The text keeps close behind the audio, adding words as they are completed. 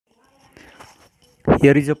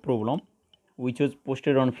Here is a problem which was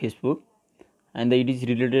posted on Facebook, and it is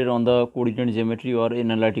related on the coordinate geometry or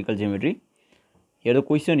analytical geometry. Here the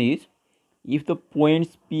question is, if the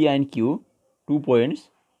points P and Q, 2 points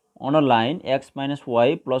on a line x minus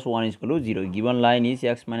y plus 1 is equal to 0. Given line is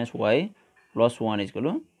x minus y plus 1 is equal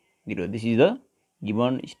to 0. This is the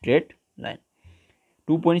given straight line.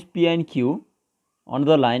 2 points P and Q on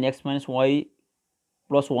the line x minus y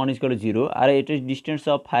plus 1 is equal to 0 are at a distance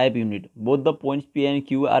of 5 unit. Both the points P and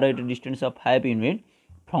Q are at a distance of 5 unit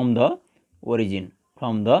from the origin.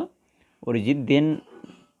 Then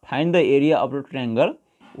find the area of the triangle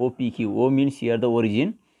OPQ. O means here the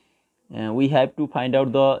origin. We have to find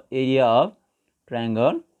out the area of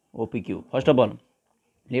triangle OPQ. First of all,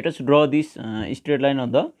 let us draw this straight line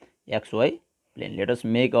on the xy plane. Let us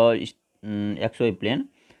make a xy plane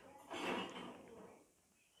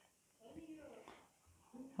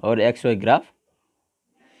or xy graph.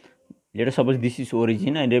 Let us suppose this is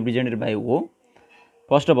origin and represented by O.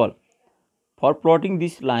 First of all, for plotting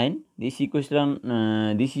this line, this equation,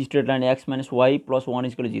 this straight line x minus y plus 1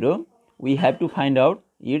 is equal to 0, we have to find out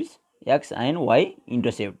its x and y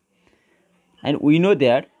intercept. And we know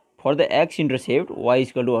that for the x intercept, y is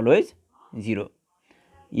equal to always 0.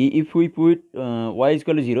 If we put y is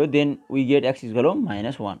equal to 0, then we get x is equal to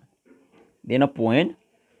minus 1. Then a point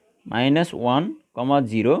minus 1 comma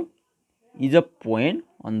 0 is a point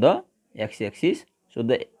on the x-axis. So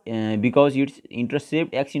the because its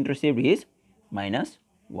intercept, x intercept is minus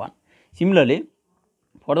 1. Similarly,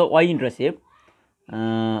 for the y intercept,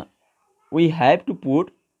 we have to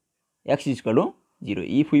put x is equal to 0.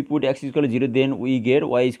 If we put x is equal to 0, then we get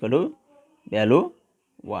y is equal to value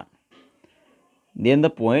 1. Then the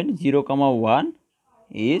point 0 comma 1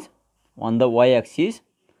 is on the y-axis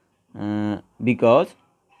because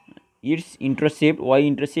its intercept, y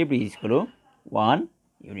intercept is equal to 1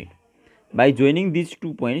 unit. By joining these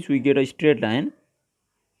 2 points, we get a straight line.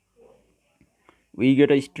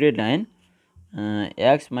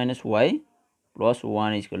 X minus y plus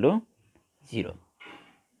 1 is equal to 0.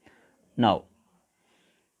 Now,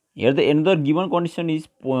 here the another given condition is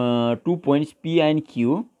 2 points P and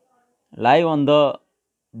Q lie on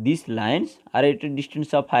these lines are at a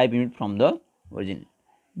distance of 5 units from the origin.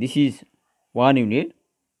 This is 1 unit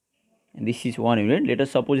and this is 1 unit. Let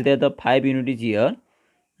us suppose that the 5 unit is here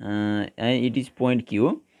and it is point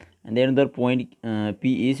Q, and then another point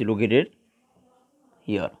P is located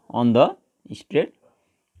here on the straight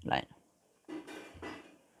line.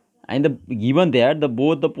 And the given that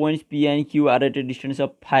both the points P and Q are at a distance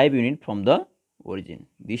of 5 units from the origin.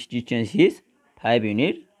 This distance is 5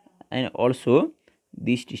 units and also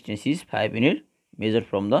this distance is 5 units measured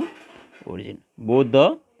from the origin. Both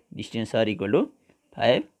the distance are equal to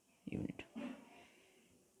 5 units.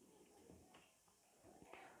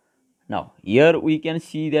 Now here we can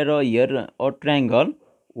see that here a triangle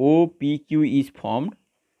OPQ is formed.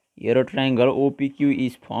 Here a triangle OPQ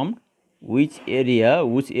is formed. Which area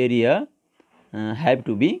have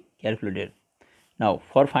to be calculated. Now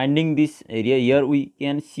for finding this area, here we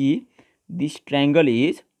can see this triangle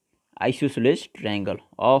is isosceles triangle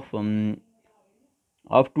of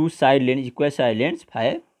 2 side lengths, equal side lengths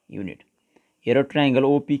 5 unit. Here a triangle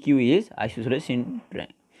OPQ is isosceles in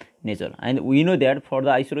nature, and we know that for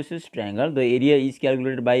the isosceles triangle the area is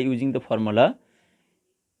calculated by using the formula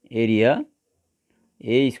area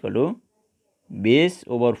A is equal to base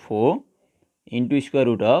over 4 into square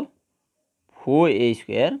root of 4a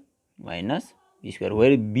square minus b square,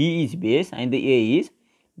 where b is base and the a is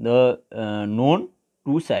the known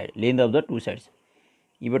length of the two sides.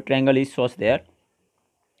 If a triangle is such that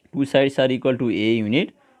two sides are equal to a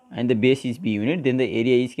unit and the base is b unit, then the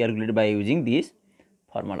area is calculated by using this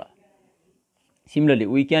formula. Similarly,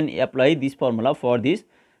 we can apply this formula for this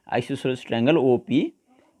isosceles triangle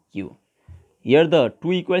OPQ. Here the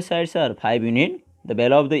two equal sides are 5 unit. The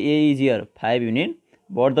value of the A is here 5 unit,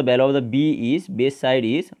 but the value of the B is base side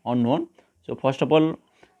is unknown. So first of all,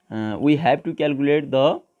 we have to calculate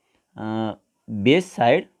the base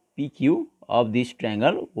side PQ of this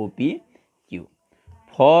triangle OPQ.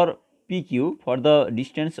 For PQ, for the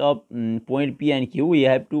distance of point P and Q, we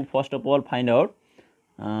have to first of all find out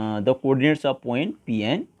the coordinates of point P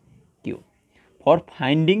and Q. For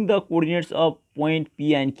finding the coordinates of point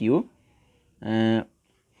P and Q,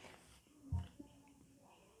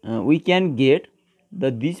 we can get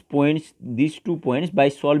these 2 points by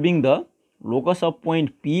solving the locus of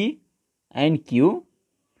point P and Q,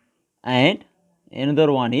 and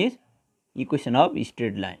another one is equation of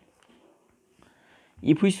straight line.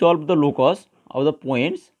 If we solve the locus of the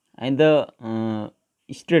points and the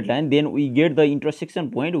straight line, then we get the intersection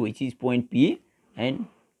point, which is point P and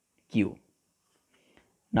Q.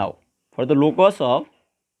 Now for the locus of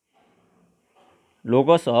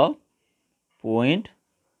points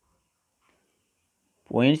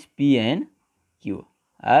P and Q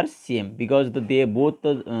are same, because they both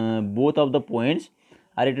of the points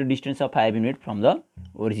are at a distance of 5 units from the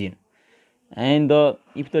origin, and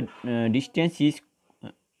if the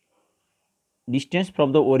distance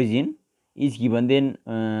from the origin is given, then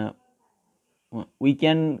we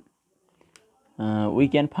can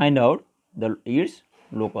find out its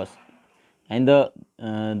locus, and the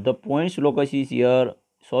points locus is here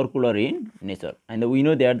circular in nature, and we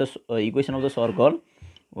know that the equation of the circle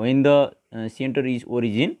when the center is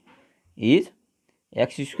origin is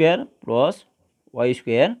x square plus y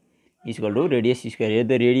square is equal to radius square. Here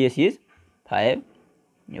the radius is 5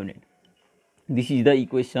 unit. This is the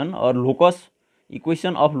equation or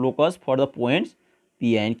equation of locus for the points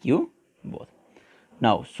P and Q both.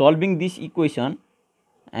 Now solving this equation,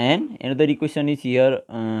 and another equation is here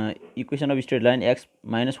equation of straight line x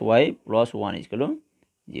minus y plus 1 is equal to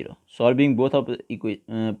 0. Solving both of the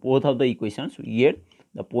equations, we get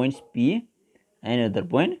the points P and another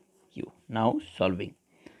point Q. Now solving.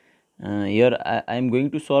 Here I am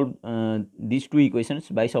going to solve these two equations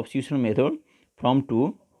by substitution method from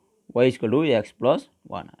 2 y is equal to x plus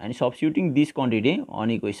 1, and substituting this quantity on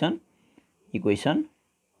equation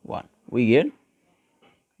 1, we get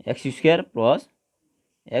x square plus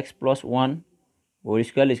x plus 1 whole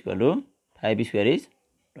square is equal to 5 square is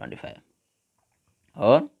 25,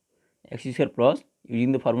 or x square plus,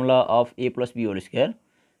 using the formula of a plus b whole square,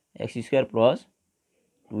 x square plus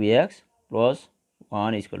 2x plus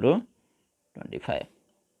 1 is equal to 25,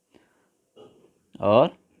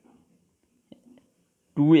 or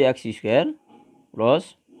 2x square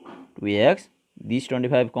plus 2x, this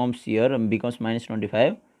 25 comes here and becomes minus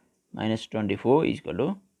 25, minus 24 is equal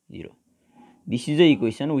to 0. This is the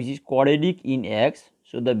equation which is quadratic in x,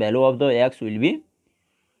 so the value of the x will be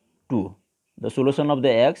 2. The solution of the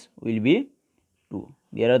x will be 2.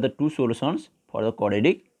 There are the two solutions for the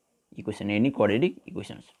quadratic equation, any quadratic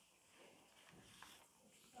equations.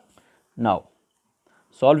 Now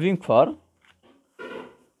solving for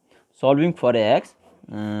x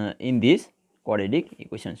in this quadratic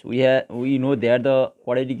equations, we know that the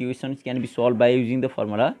quadratic equations can be solved by using the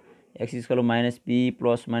formula x is equal to minus b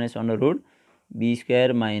plus minus under root b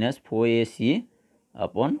square minus 4ac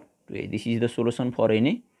upon 2a. This is the solution for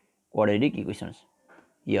any quadratic equations.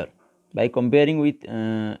 Here by comparing with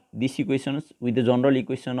these equations with the general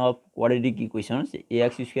equation of quadratic equations,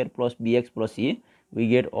 ax square plus bx plus c, we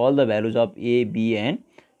get all the values of a, b and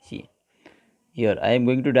c. Here I am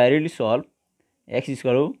going to directly solve x is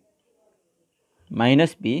equal to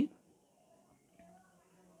minus b.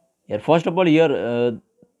 Here first of all, here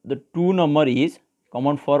the 2 number is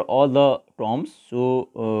common for all the terms,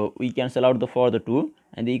 so we cancel out for the 2,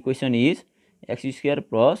 and the equation is x square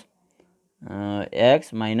plus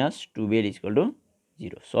x minus 2b is equal to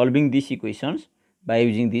 0. Solving these equations by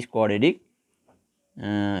using these quadratic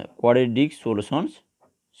solutions,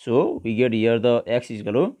 so we get here the x is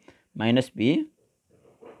equal to minus b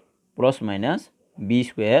plus minus b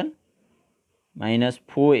square minus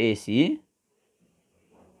 4ac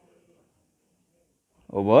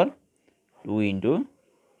over 2 into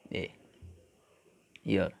a.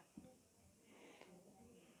 Here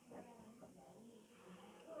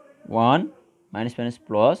 1 minus minus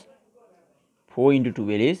plus 4 into 12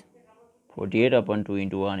 is 48 upon 2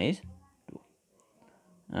 into 1 is 2.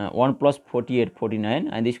 1 plus 48, 49,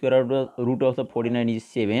 and the square root of the 49 is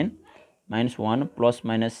 7, minus 1 plus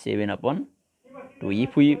minus 7 upon 2.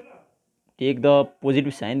 If we take the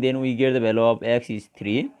positive sign, then we get the value of x is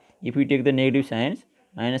 3. If we take the negative signs,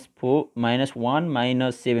 minus 4 minus 1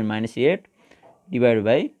 minus 7 minus 8 divided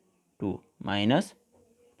by 2 minus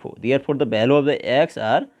 4. Therefore the value of the x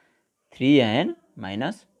are 3 and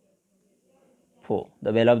minus 4.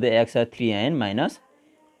 The value of the x are 3 and minus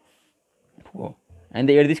 4. And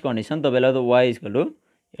at this condition, the value of the y is equal to,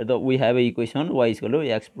 here we have a equation y is equal to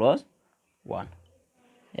x plus 1.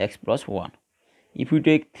 X plus 1. If we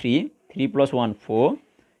take 3 plus 1 4.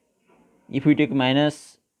 If we take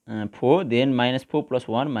minus 4, then minus 4 plus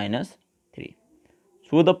 1 minus 3.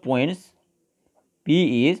 So the points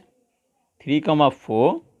P is 3 comma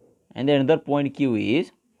 4, and then another point Q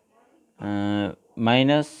is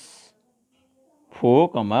minus 4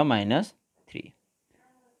 comma minus 3.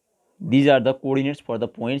 These are the coordinates for the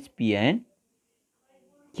points P and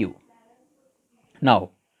Q. Now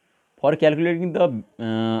for calculating the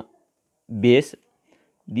base,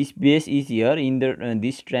 this base is here in the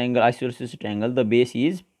this triangle, isosceles triangle, the base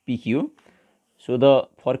is PQ. So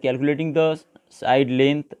for calculating the side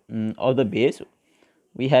length of the base,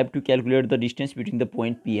 we have to calculate the distance between the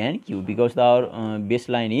point P and Q, because our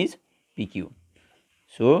baseline is PQ.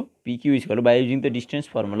 So PQ is equal, by using the distance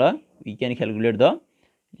formula we can calculate the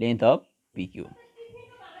length of PQ.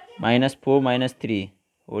 Minus 4 minus 3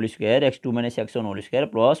 whole square, x2 minus x1 whole square,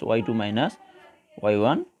 plus y2 minus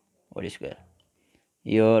y1 whole square.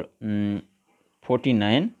 Here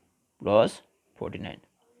 49 plus 49,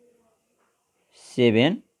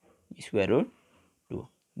 7 square root 2.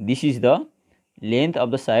 This is the length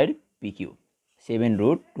of the side PQ, 7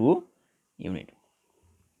 root 2 unit.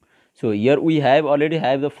 So here we already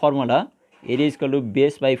have the formula, area is equal to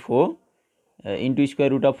base by 4 into square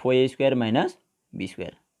root of 4a square minus b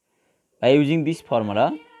square. By using this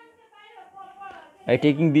formula, by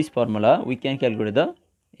taking this formula, we can calculate the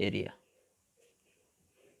area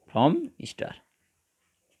from star.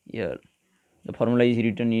 Here the formula is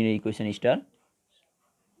written in equation star.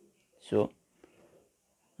 So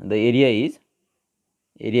the area is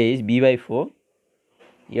b by 4.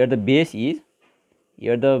 Here the base is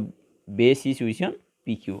which one?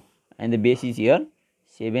 PQ, and the base is here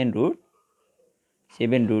 7 root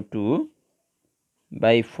 2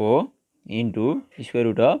 by 4 into square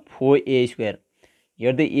root of 4a square.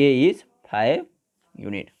 Here the a is 5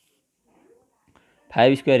 unit.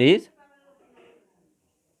 5 square is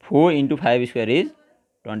 4 into 5 square is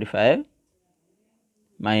 25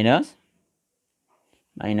 minus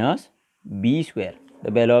b square.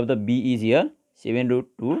 The value of the b is here 7 root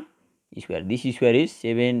 2 square. This square is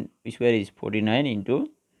 7 square is 49 into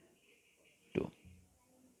 2.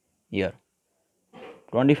 Here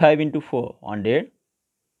 25 into 4 100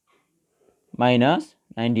 minus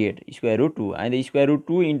 98 square root 2, and the square root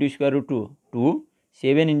 2 into square root 2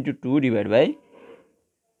 7 into 2 divided by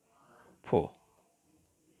 4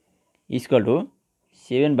 is equal to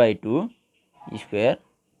 7 by 2 square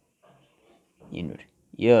unit.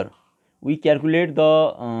 Here we calculate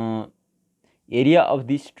the area of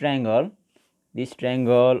this triangle. This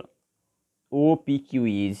triangle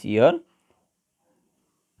OPQ is here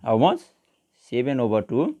how much? 7 over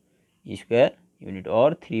 2 square unit,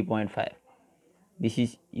 or 3.5. This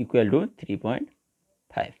is equal to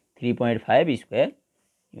 3.5 square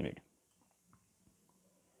unit.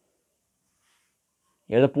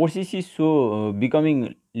 Here the process is so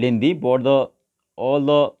becoming lengthy, but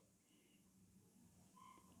all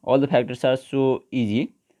the factors are so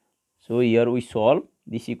easy. So here we solve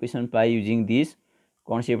this equation by using this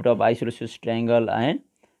concept of isosceles triangle and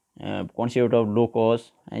concept of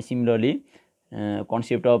locus, and similarly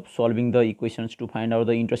concept of solving the equations to find out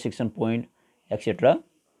the intersection point, etc.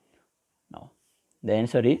 Now the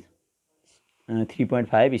answer is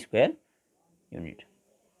 3.5 square unit.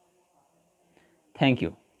 Thank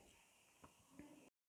you.